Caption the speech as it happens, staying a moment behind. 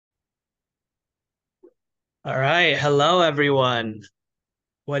All right. Hello, everyone.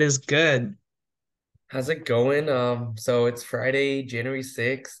 What is good? How's it going? So it's Friday, January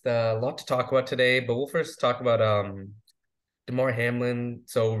 6th. A lot to talk about today, but we'll first talk about Damar Hamlin.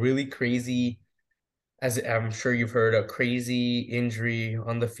 So really crazy, as I'm sure you've heard, a crazy injury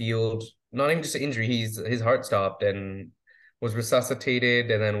on the field. Not even just an injury, his heart stopped and was resuscitated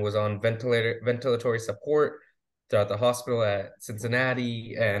and then was on ventilatory support throughout the hospital at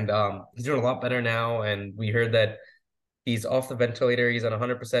Cincinnati. And he's doing a lot better now. And we heard that he's off the ventilator. He's on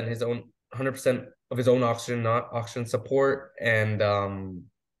 100% his own 100% of his own oxygen, not oxygen support, and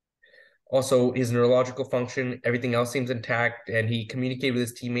also his neurological function. Everything else seems intact, and he communicated with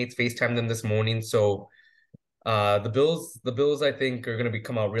his teammates, FaceTimed them this morning. So the Bills, I think, are going to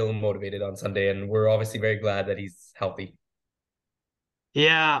come out real motivated on Sunday, and we're obviously very glad that he's healthy.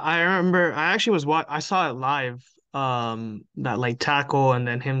 Yeah, I remember I actually I saw it live, that like tackle and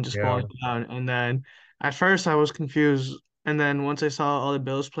then him just Yeah, falling down. And then at first I was confused. And then once I saw all the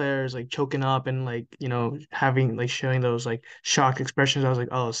Bills players like choking up and like, having like showing those like shocked expressions, I was like,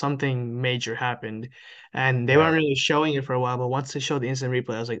 oh, something major happened. And they weren't yeah, really showing it for a while, but once they showed the instant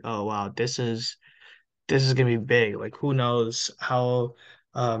replay, I was like, oh wow, this is gonna be big. Like who knows how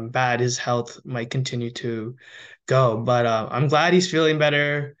bad his health might continue to go. But I'm glad he's feeling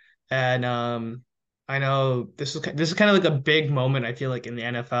better. And I know this is kind of like a big moment, I feel like, in the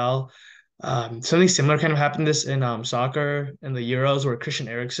NFL. Something similar kind of happened this in soccer in the Euros where Christian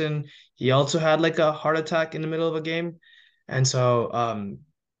Eriksen, he also had like a heart attack in the middle of a game. And so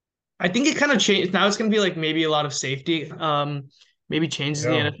I think it kind of changed. Now it's going to be like maybe a lot of safety, maybe changes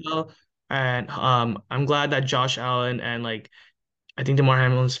in the yeah, NFL. And I'm glad that Josh Allen and like I think DeMar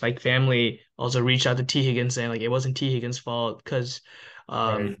Hamlin's like family also reached out to T Higgins saying like it wasn't T Higgins' fault because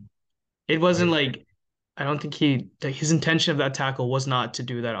right, um it wasn't right. like I don't think his intention of that tackle was not to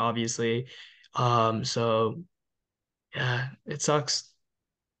do that, obviously. So yeah, it sucks.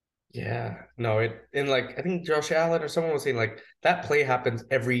 Yeah, no, it and like I think Josh Allen or someone was saying like that play happens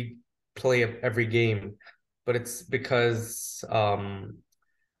every play of every game, but it's because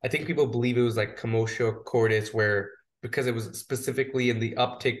I think people believe it was like commotio cordis, where because it was specifically in the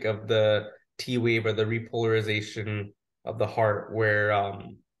uptick of the T wave or the repolarization of the heart, where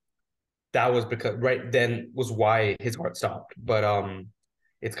that was because right then was why his heart stopped. But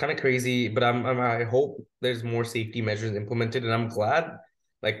it's kind of crazy. But I hope there's more safety measures implemented, and I'm glad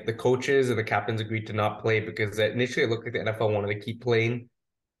like the coaches and the captains agreed to not play because initially it looked like the NFL wanted to keep playing,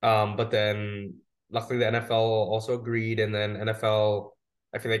 but then luckily the NFL also agreed, and then NFL,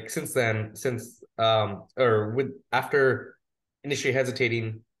 I feel like since then, since or with after initially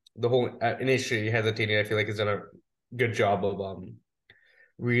hesitating, the whole initially hesitating, I feel like has done a good job of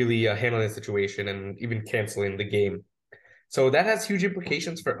really handling the situation and even canceling the game. So that has huge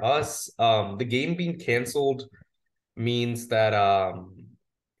implications for us. The game being canceled means that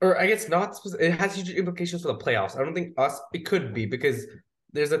or I guess not it has huge implications for the playoffs. I don't think us it could be because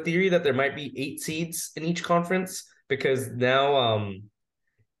there's a theory that there might be 8 seeds in each conference because now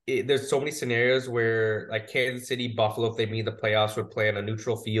there's so many scenarios where like Kansas City, Buffalo, if they meet the playoffs, would play on a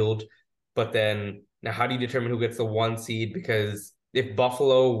neutral field. But then now, how do you determine who gets the 1 seed? Because if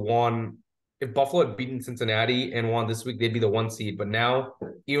Buffalo had beaten Cincinnati and won this week, they'd be the 1 seed. But now,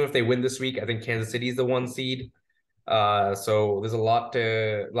 even if they win this week, I think Kansas City is the 1 seed. So there's a lot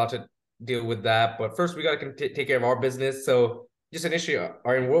to deal with that. But first, we got to take care of our business. So just initially,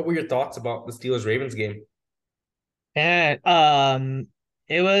 Aaron, what were your thoughts about the Steelers Ravens game? And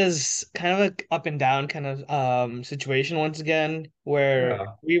it was kind of like up and down kind of situation once again where Yeah,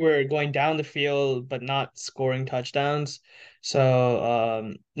 we were going down the field but not scoring touchdowns.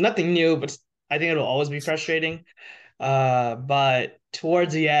 So nothing new, but I think it'll always be frustrating. But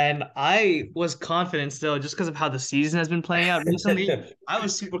towards the end, I was confident still just because of how the season has been playing out recently. I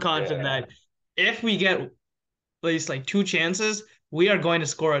was super confident yeah, that if we get least like two chances, we are going to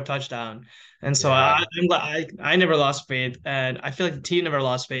score a touchdown. And so yeah. I'm glad I never lost faith, and I feel like the team never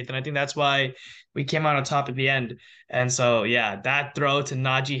lost faith, and I think that's why we came out on top at the end. And so yeah, that throw to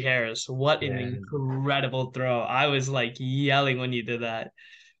Najee Harris, what an Yeah. incredible throw! I was like yelling when you did that.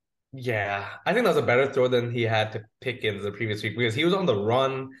 Yeah. I think that was a better throw than he had to Pickens the previous week because he was on the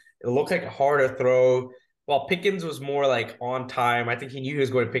run. It looked like a harder throw. While Pickens was more like on time. I think he knew he was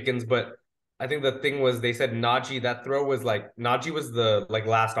going to Pickens, but I think the thing was they said Najee, that throw was like Najee was the like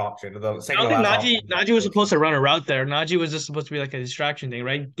last option, the I second don't to think last Najee option. Najee was supposed to run a route there. Najee was just supposed to be like a distraction thing,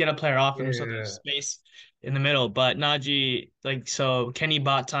 right? Get a player off him so there's Yeah. space in the middle. But Najee, like, so Kenny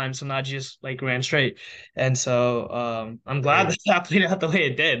bought time, so Najee just like ran straight. And so I'm glad Right. that that played out the way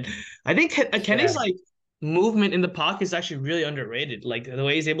it did. I think Kenny's Yeah. like movement in the pocket is actually really underrated. Like the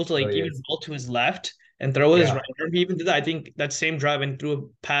way he's able to like Really even is. roll to his left and throw his Yeah. right arm. He even did that, I think, that same drive and threw a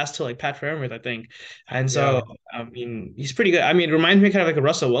pass to like Pat Fairmouth, I think. And so, Yeah. I mean, he's pretty good. I mean, it reminds me kind of like a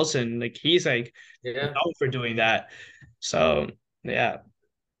Russell Wilson. Like he's like Yeah. known for doing that. So yeah.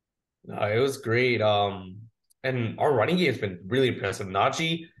 No, it was great. And our running game has been really impressive.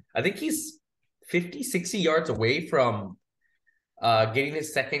 Najee, I think he's 50, 60 yards away from getting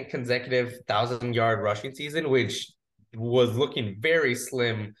his second consecutive 1,000-yard rushing season, which was looking very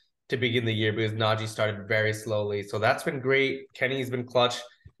slim to begin the year because Najee started very slowly. So that's been great. Kenny's been clutch.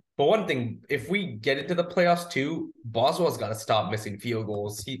 But one thing, if we get into the playoffs too, Boswell's got to stop missing field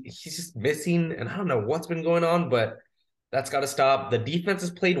goals. He's just missing, and I don't know what's been going on, but that's got to stop. The defense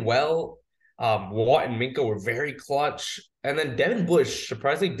has played well. Watt and Minka were very clutch, and then Devin Bush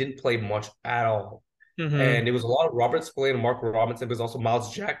surprisingly didn't play much at all. Hmm. And it was a lot of Robert Spillane and Mark Robinson, because also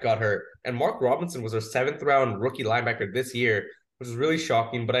Miles Jack got hurt. And Mark Robinson was our seventh round rookie linebacker this year, which was really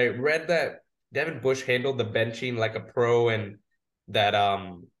shocking. But I read that Devin Bush handled the benching like a pro, and that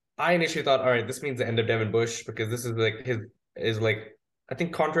I initially thought, all right, this means the end of Devin Bush, because this is like his like I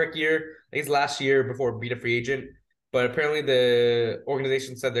think contract year, his last year before being a free agent. But apparently the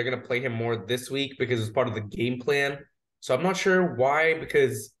organization said they're gonna play him more this week because it's part of the game plan. So I'm not sure why,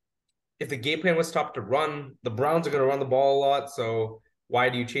 because if the game plan was stopped to run, the Browns are going to run the ball a lot. So why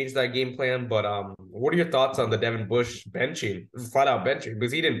do you change that game plan? But what are your thoughts on the Devin Bush benching, flat out benching,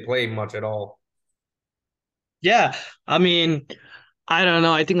 because he didn't play much at all? Yeah. I mean, I don't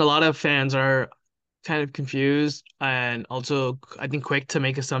know. I think a lot of fans are kind of confused and also I think quick to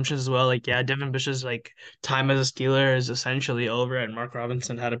make assumptions as well. Like, yeah, Devin Bush's like time as a Steeler is essentially over, and Mark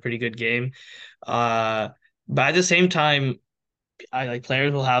Robinson had a pretty good game. Uh, but at the same time, I like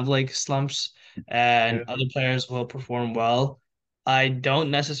players will have like slumps and Yeah. other players will perform well. I don't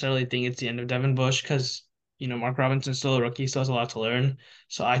necessarily think it's the end of Devin Bush because Mark Robinson's still a rookie, still has a lot to learn.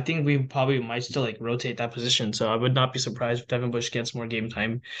 So I think we probably might still like rotate that position. So I would not be surprised if Devin Bush gets more game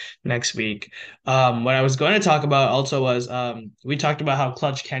time next week. What I was going to talk about also was we talked about how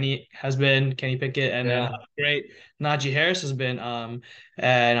clutch Kenny has been, Kenny Pickett, and then Yeah. how great Najee Harris has been.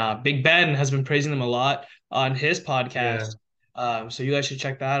 And Big Ben has been praising them a lot on his Yeah. podcast. So you guys should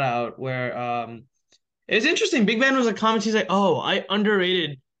check that out. Where it's interesting. Big Ben was a comment. He's like, "Oh, I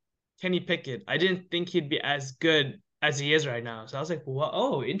underrated Kenny Pickett. I didn't think he'd be as good as he is right now." So I was like, "What?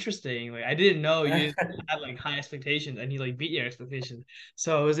 Oh, interesting. Like I didn't know you had like high expectations, and he like beat your expectations."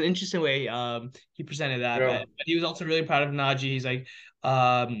 So it was an interesting way he presented that. Yeah. But he was also really proud of Najee. He's like,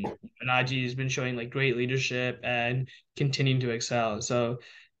 Najee has been showing like great leadership and continuing to excel. So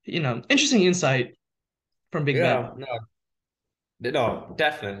interesting insight from Big Ben. Yeah. No,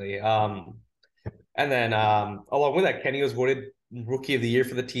 definitely. And then along with that, Kenny was voted rookie of the year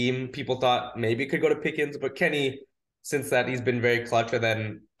for the team. People thought maybe it could go to Pickens, but Kenny, since that, he's been very clutch. And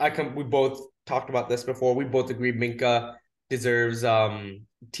then we both talked about this before. We both agreed Minka deserves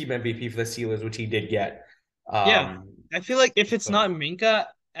team MVP for the Steelers, which he did get. Yeah, Um, I feel like if it's so not Minka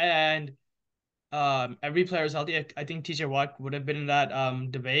and every player is healthy, I think TJ Watt would have been in that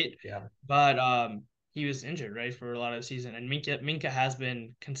debate, yeah. but he was injured right for a lot of the season, and Minka has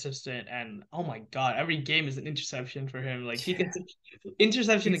been consistent, and oh my God, every game is an interception for him. Like he Yeah. gets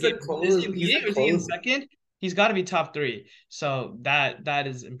interception a He's the game. Is he close. He's the leading or is he in close. second? He's got to be top three. So that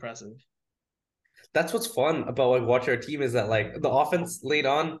is impressive. That's what's fun about like watching our team, is that like the offense laid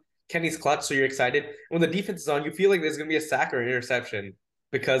on, Kenny's clutch, so you're excited. When the defense is on, you feel like there's gonna be a sack or an interception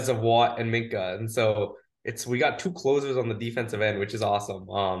because of Watt and Minka. And so we got two closers on the defensive end, which is awesome.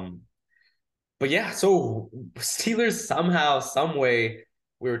 But yeah, so Steelers somehow, some way,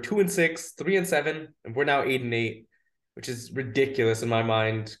 we were 2-6, 3-7, and we're now 8-8, which is ridiculous in my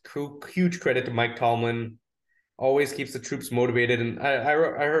mind. Huge credit to Mike Tomlin, always keeps the troops motivated. And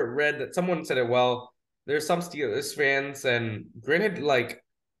read that someone said it well. There's some Steelers fans, and granted, like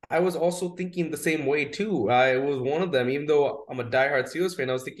I was also thinking the same way too. I was one of them, even though I'm a diehard Steelers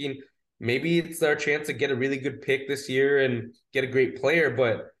fan. I was thinking maybe it's our chance to get a really good pick this year and get a great player.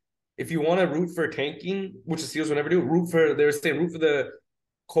 But if you want to root for tanking, which the Steelers will never do, they were saying root for the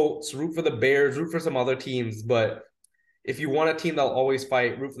Colts, root for the Bears, root for some other teams. But if you want a team that'll always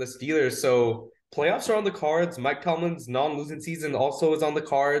fight, root for the Steelers. So playoffs are on the cards. Mike Tomlin's non-losing season also is on the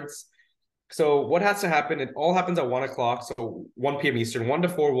cards. So what has to happen? It all happens at 1 o'clock. So 1 p.m. Eastern. 1 to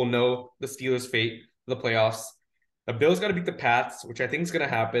 4 we'll know the Steelers' fate for the playoffs. The Bills got to beat the Pats, which I think is going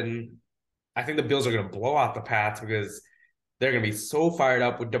to happen. I think the Bills are going to blow out the Pats because they're going to be so fired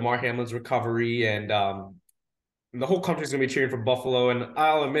up with Damar Hamlin's recovery, and the whole country's going to be cheering for Buffalo. And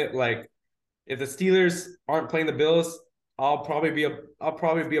I'll admit, like, if the Steelers aren't playing the Bills, I'll probably be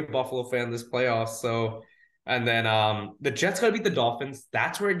a Buffalo fan this playoffs. So, and then the Jets got to beat the Dolphins.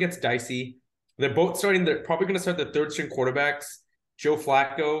 That's where it gets dicey. They're both starting. They're probably going to start the third string quarterbacks. Joe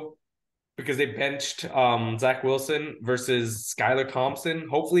Flacco, because they benched Zach Wilson versus Skylar Thompson.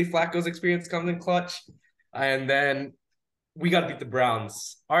 Hopefully, Flacco's experience comes in clutch, and then we got to beat the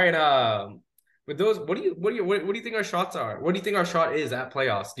Browns. All right. With those, what do you think our shots are? What do you think our shot is at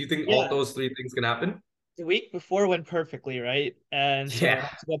playoffs? Do you think all Yeah, those three things can happen? the week before went perfectly, right? And so it Yeah.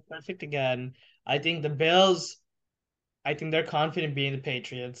 has to go perfect again. I think the Bills, I think they're confident beating the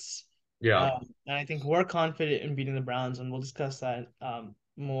Patriots. Yeah. And I think we're confident in beating the Browns, and we'll discuss that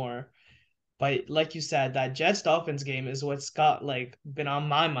more. But like you said, that Jets Dolphins game is what's got like been on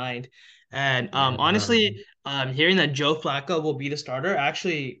my mind. And Yeah. honestly, hearing that Joe Flacco will be the starter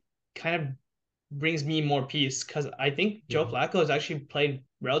actually kind of brings me more peace because I think Joe Flacco has actually played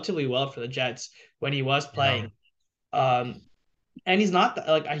relatively well for the Jets when he was Yeah. playing. Um, and he's not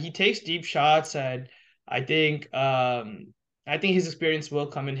like he takes deep shots, and I think I think his experience will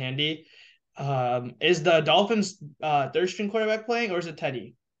come in handy. Is the Dolphins third string quarterback playing, or is it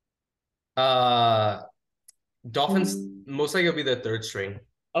Teddy? Uh, Dolphins most likely will be the third string.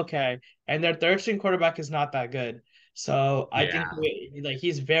 Okay, and their third string quarterback is not that good, so I think Yeah. like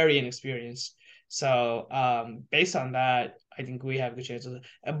he's very inexperienced. So based on that, I think we have good chances.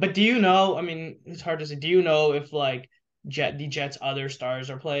 But do you know? I mean, it's hard to say. Do you know if like the Jets' other stars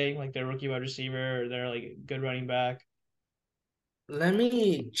are playing, like their rookie wide receiver, or their like good running back? Let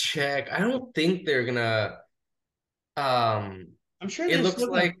me check. I don't think they're gonna. Um, I'm sure it they're looks still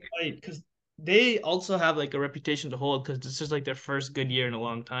gonna like play because they also have like a reputation to hold because this is like their first good year in a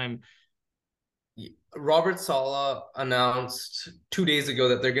long time. Robert Saleh announced 2 days ago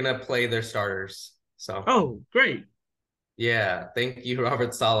that they're gonna play their starters. So Oh, great. yeah, thank you,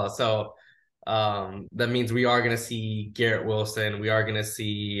 Robert Saleh. So that means we are gonna see Garrett Wilson. We are gonna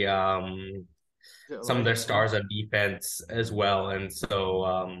see some of Elijah their Moore. stars on defense as well. And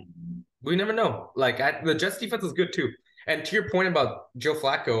so we never know. Like the Jets defense is good too. And to your point about Joe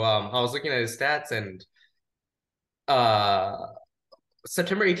Flacco, I was looking at his stats and uh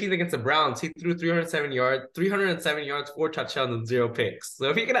September 18th against the Browns, he threw 307 yards, 4 touchdowns, and 0 picks. So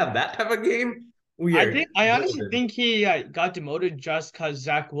if he can have that type of game, we are I honestly golden. think he got demoted just because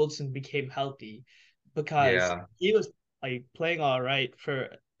Zach Wilson became healthy, because Yeah. he was like playing all right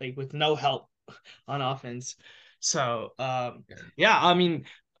for like with no help on offense. So yeah, I mean,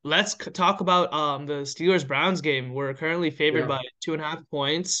 let's talk about the Steelers Browns game. We're currently favored Yeah. by 2.5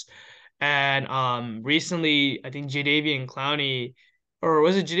 points, and recently I think Jadeveon Clowney, or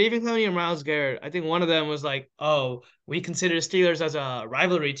was it Jadeveon Clowney or Myles Garrett? I think one of them was like, "Oh, we consider Steelers as a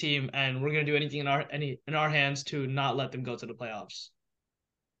rivalry team, and we're gonna do anything in our hands to not let them go to the playoffs."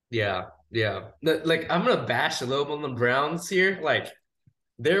 Yeah. Yeah. Like I'm gonna bash a little bit on the Browns here. Like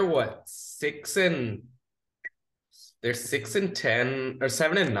they're what, they're 6-10 or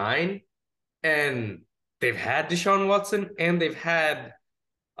 7-9, and they've had Deshaun Watson and they've had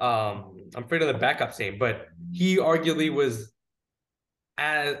I'm afraid of the backup's name, but he arguably was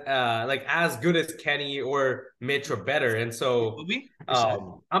as good as Kenny or Mitch or better. And so Jacoby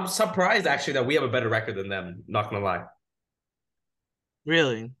Brissett? I'm surprised actually that we have a better record than them, not gonna lie.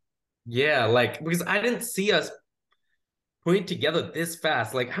 Really? Yeah, like because I didn't see us putting together this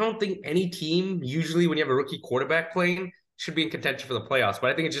fast. Like I don't think any team usually when you have a rookie quarterback playing should be in contention for the playoffs, but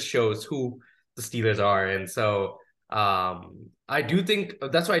I think it just shows who the Steelers are. And so I do think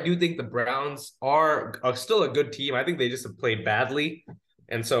that's why I do think the Browns are still a good team. I think they just have played badly.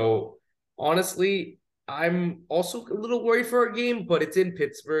 And so honestly, I'm also a little worried for our game, but it's in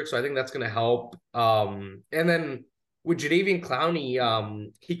Pittsburgh, so I think that's gonna help. And then with Jadeveon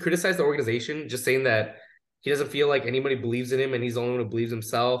Clowney, he criticized the organization, just saying that he doesn't feel like anybody believes in him, and he's the only one who believes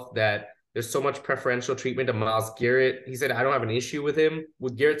himself. That there's so much preferential treatment to Myles Garrett. He said, I don't have an issue with him,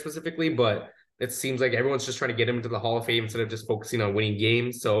 with Garrett specifically, but it seems like everyone's just trying to get him into the Hall of Fame instead of just focusing on winning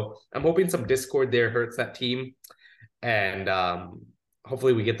games. So I'm hoping some discord there hurts that team, and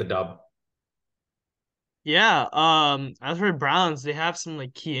hopefully we get the dub. Yeah. As for Browns, they have some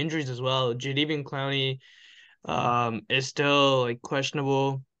like key injuries as well. Jadeveon Clowney is still like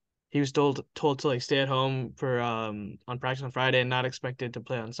questionable. He was told to like stay at home for on practice on Friday and not expected to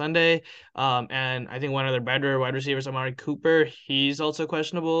play on Sunday. And I think one of their better wide receivers, Amari Cooper, he's also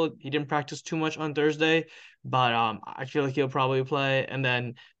questionable. He didn't practice too much on Thursday, but I feel like he'll probably play. And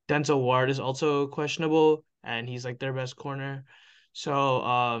then Denzel Ward is also questionable, and he's like their best corner.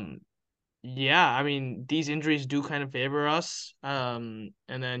 So yeah, I mean these injuries do kind of favor us. And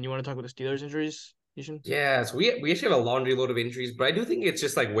then you want to talk about the Steelers injuries, Yishin? Yeah, so we actually have a laundry load of injuries, but I do think it's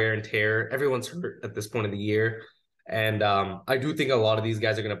just like wear and tear. Everyone's hurt at this point of the year. And I do think a lot of these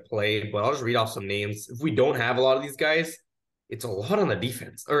guys are going to play, but I'll just read off some names. If we don't have a lot of these guys, it's a lot on the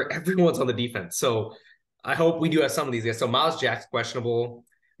defense, or everyone's on the defense. So I hope we do have some of these guys. So Miles Jack's questionable.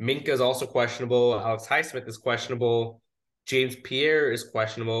 Minka is also questionable. Alex Highsmith is questionable. James Pierre is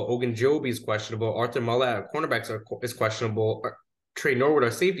questionable. Ogunjobi is questionable. Arthur Mallet, cornerbacks is questionable. Trey Norwood,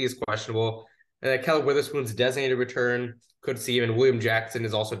 our safety, is questionable. And then Keller Witherspoon's designated return. Could see him. And William Jackson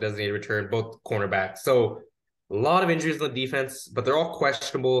is also designated return, both cornerbacks. So a lot of injuries on the defense, but they're all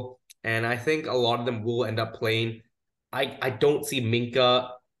questionable. And I think a lot of them will end up playing. I don't see Minka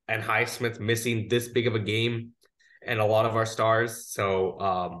and Highsmith missing this big of a game and a lot of our stars.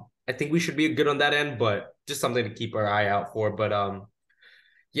 So I think we should be good on that end, but just something to keep our eye out for. But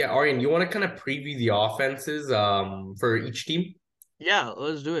yeah, Aryan, you want to kind of preview the offenses for each team? Yeah,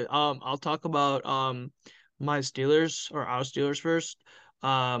 let's do it. I'll talk about my Steelers or our Steelers first.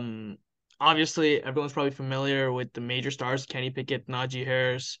 Um, Obviously everyone's probably familiar with the major stars, Kenny Pickett, Najee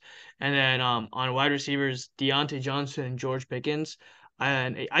Harris, and then on wide receivers, Deontay Johnson and George Pickens.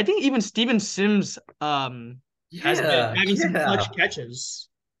 And I think even Steven Sims has been Yeah, having some clutch yeah. catches.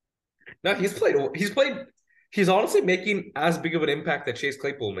 No, he's honestly making as big of an impact that Chase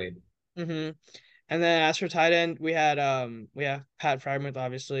Claypool made. Mm-hmm. And then as for tight end, we have Pat Freiermuth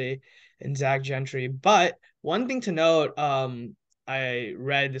obviously and Zach Gentry. But one thing to note, I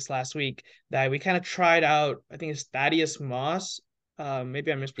read this last week that we kind of tried out, I think it's Thaddeus Moss.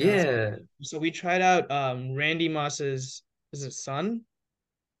 Maybe I mispronounced it. Yeah. So we tried out Randy Moss's, is it son?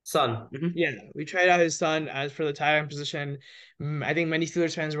 Son. Mhm. Yeah, we tried out his son as for the tight end position. I think many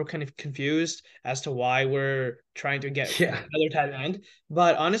Steelers fans were kind of confused as to why we're trying to get Yeah. another tight end.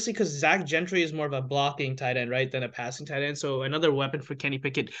 But honestly, because Zach Gentry is more of a blocking tight end, right, than a passing tight end. So another weapon for Kenny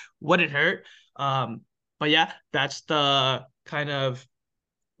Pickett wouldn't hurt. Um, but yeah, that's the kind of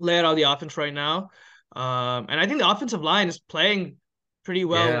layout of the offense right now. And I think the offensive line is playing pretty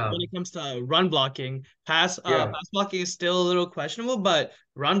well Yeah. when it comes to run blocking. Yeah. Pass blocking is still a little questionable, but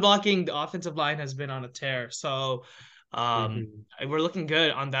run blocking, the offensive line has been on a tear. So Mhm. we're looking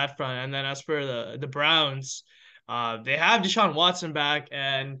good on that front. And then as for the Browns, they have Deshaun Watson back,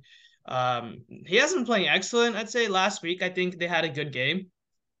 and he hasn't been playing excellent. I'd say last week I think they had a good game,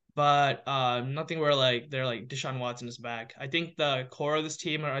 but nothing where like they're like Deshaun Watson is back. I think the core of this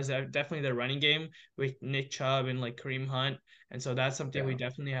team is definitely the running game with Nick Chubb and like Kareem Hunt, and so that's something we Yeah.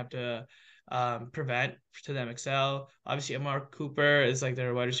 definitely have to prevent to them excel. Obviously, Amari Cooper is like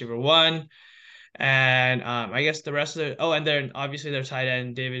their wide receiver one, and I guess the rest of the and then obviously their tight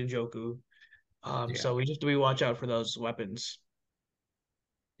end David Njoku. Yeah. So we watch out for those weapons.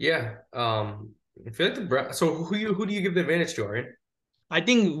 Yeah. I feel like so who do you give the advantage to, Aaron? I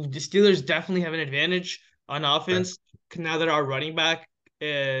think the Steelers definitely have an advantage on Okay. offense now that our running back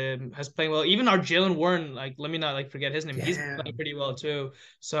has playing well. Even our Jalen Warren, like let me not like forget his name. He's Yeah. playing pretty well too.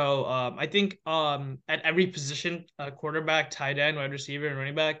 So I think at every position, quarterback, tight end, wide receiver, and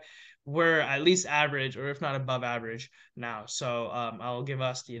running back, we're at least average or if not above average now. So I'll give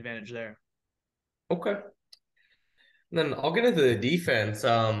us the advantage there. Okay. Then I'll get into the defense.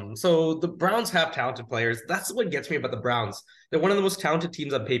 So the Browns have talented players. That's what gets me about the Browns. They're one of the most talented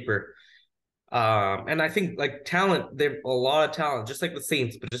teams on paper. And I think like talent, they have a lot of talent, just like the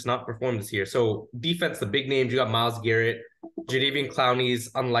Saints, but just not performed this year. So defense, the big names, you got Myles Garrett, Jadeveon Clowney's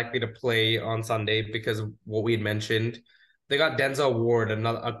unlikely to play on Sunday because of what we had mentioned. They got Denzel Ward,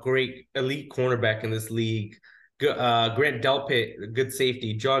 a great elite cornerback in this league. Grant Delpit, a good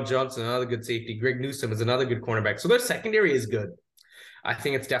safety. John Johnson, another good safety. Greg Newsome is another good cornerback. So their secondary is good. I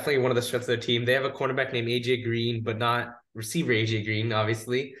think it's definitely one of the strengths of their team. They have a cornerback named AJ Green, but not receiver AJ Green,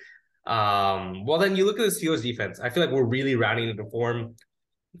 obviously. Well, then you look at the Steelers defense. I feel like we're really rounding into form.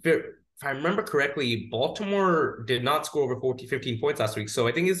 If I remember correctly, Baltimore did not score over 14, 15 points last week. So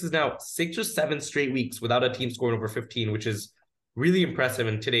I think this is now 6 or 7 straight weeks without a team scoring over 15, which is really impressive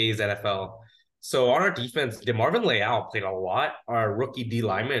in today's NFL. So on our defense, DeMarvin Leal played a lot. Our rookie D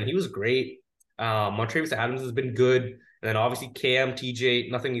lineman, he was great. Montravius Adams has been good. And then obviously Cam, TJ,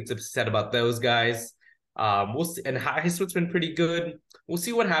 nothing needs to be said about those guys. We'll see, and Highsmith's been pretty good. We'll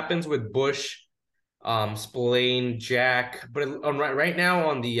see what happens with Bush, Spillane, Jack. But right now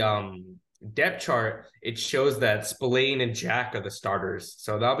on the depth chart, it shows that Spillane and Jack are the starters.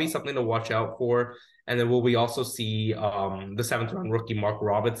 So that'll be something to watch out for. And then will we also see the 7th round rookie Mark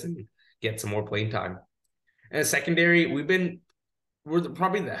Robinson get some more playing time? And secondary, we're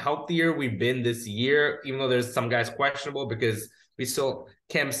probably the healthier we've been this year, even though there's some guys questionable because we still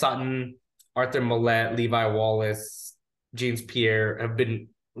Cam Sutton, Arthur Millette, Levi Wallace, James Pierre have been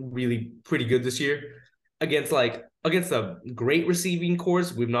really pretty good this year. Against the great receiving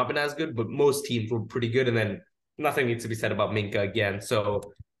cores, we've not been as good, but most teams were pretty good. And then nothing needs to be said about Minka again. So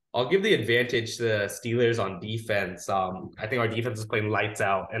I'll give the advantage to the Steelers on defense. I think our defense is playing lights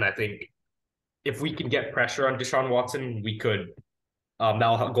out, and I think if we can get pressure on Deshaun Watson, we could.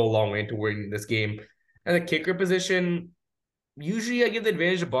 That'll go a long way into winning this game. And the kicker position, usually I give the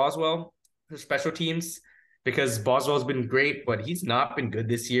advantage to Boswell for special teams because Boswell's been great, but he's not been good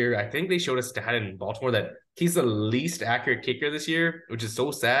this year. I think they showed a stat in Baltimore that he's the least accurate kicker this year, which is so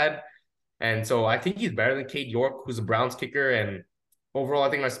sad. And so I think he's better than Cade York, who's a Browns kicker. And overall,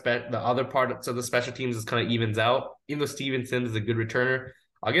 I think the other part of the special teams is kind of evens out. Even though Steven Sims is a good returner,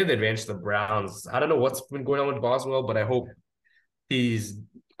 I'll give the advantage to the Browns. I don't know what's been going on with Boswell, but I hope he's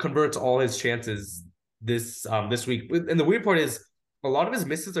converts all his chances this week. And the weird part is a lot of his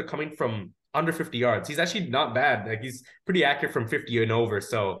misses are coming from under 50 yards. He's actually not bad. Like he's pretty accurate from 50 and over.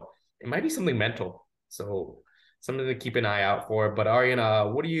 So it might be something mental. So something to keep an eye out for. But Aryan,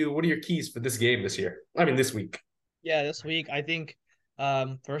 what are your keys for this game this year? I mean this week. Yeah, this week I think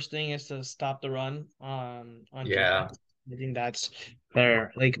first thing is to stop the run on Yeah. defense. I think that's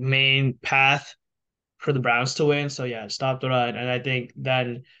their like main path for the Browns to win. So yeah, stop the run. And I think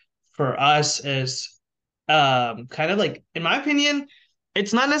then for us is kind of like in my opinion,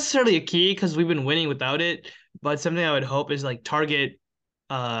 it's not necessarily a key because we've been winning without it, but something I would hope is like target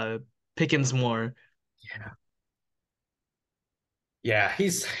uh Pickens more. Yeah. Yeah,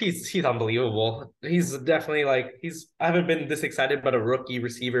 he's unbelievable. He's definitely like I haven't been this excited about a rookie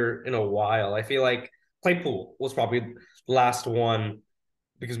receiver in a while. I feel like Claypool was probably the last one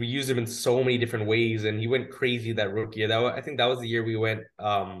because we used him in so many different ways and he went crazy that rookie year. I think that was the year we went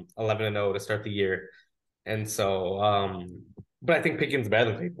 11-0 to start the year. And so but I think Pickens better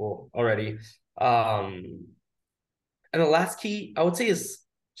than Claypool already. And the last key I would say is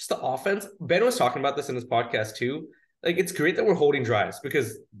just the offense. Ben was talking about this in his podcast too. Like it's great that we're holding drives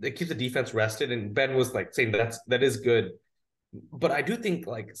because it keeps the defense rested. And Ben was like saying that is good. But I do think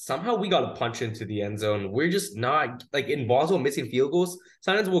like somehow we got to punch into the end zone. We're just not like in Boswell missing field goals.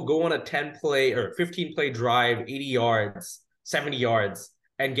 Sometimes we'll go on a 10 play or 15 play drive, 80 yards, 70 yards,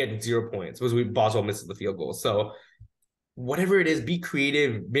 and get 0 points because Boswell misses the field goal. So whatever it is, be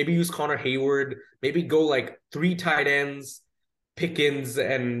creative. Maybe use Connor Hayward. Maybe go like 3 tight ends, Pickens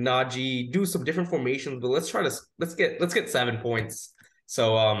and Najee. Do some different formations, but let's get 7 points.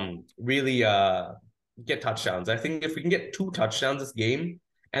 So really get touchdowns. I think if we can get 2 touchdowns this game,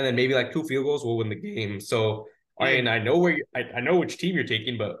 and then maybe like 2 field goals, we'll win the game. So Yeah. I know I know which team you're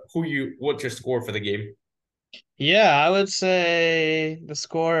taking, but what's your score for the game? Yeah, I would say the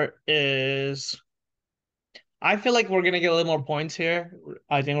score is I feel like we're gonna get a little more points here.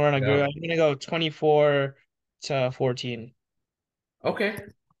 I think we're gonna go. Yeah. I'm gonna go 24-14. Okay.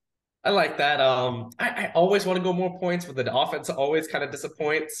 I like that. I always want to go more points, but the offense always kind of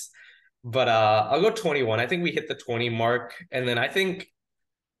disappoints. But I'll go 21. I think we hit the 20 mark, and then I think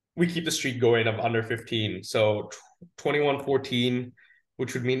we keep the streak going of under 15. So 21-14,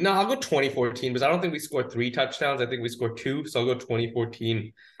 which would mean no, I'll go 2014 because I don't think we scored 3 touchdowns. I think we scored 2. So I'll go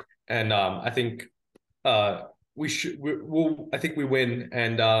 2014. And I think we'll I think we win.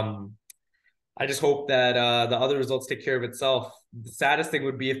 And I just hope that the other results take care of itself. The saddest thing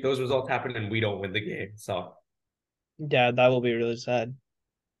would be if those results happen and we don't win the game. Yeah, that will be really sad.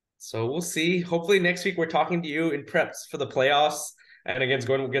 So we'll see. Hopefully next week we're talking to you in preps for the playoffs and against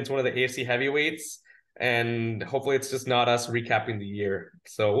going against one of the AFC heavyweights. And hopefully it's just not us recapping the year.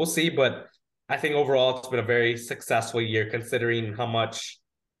 So we'll see. But I think overall it's been a very successful year considering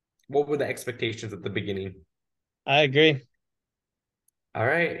what were the expectations at the beginning. I agree. All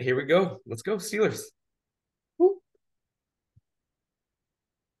right, here we go. Let's go, Steelers.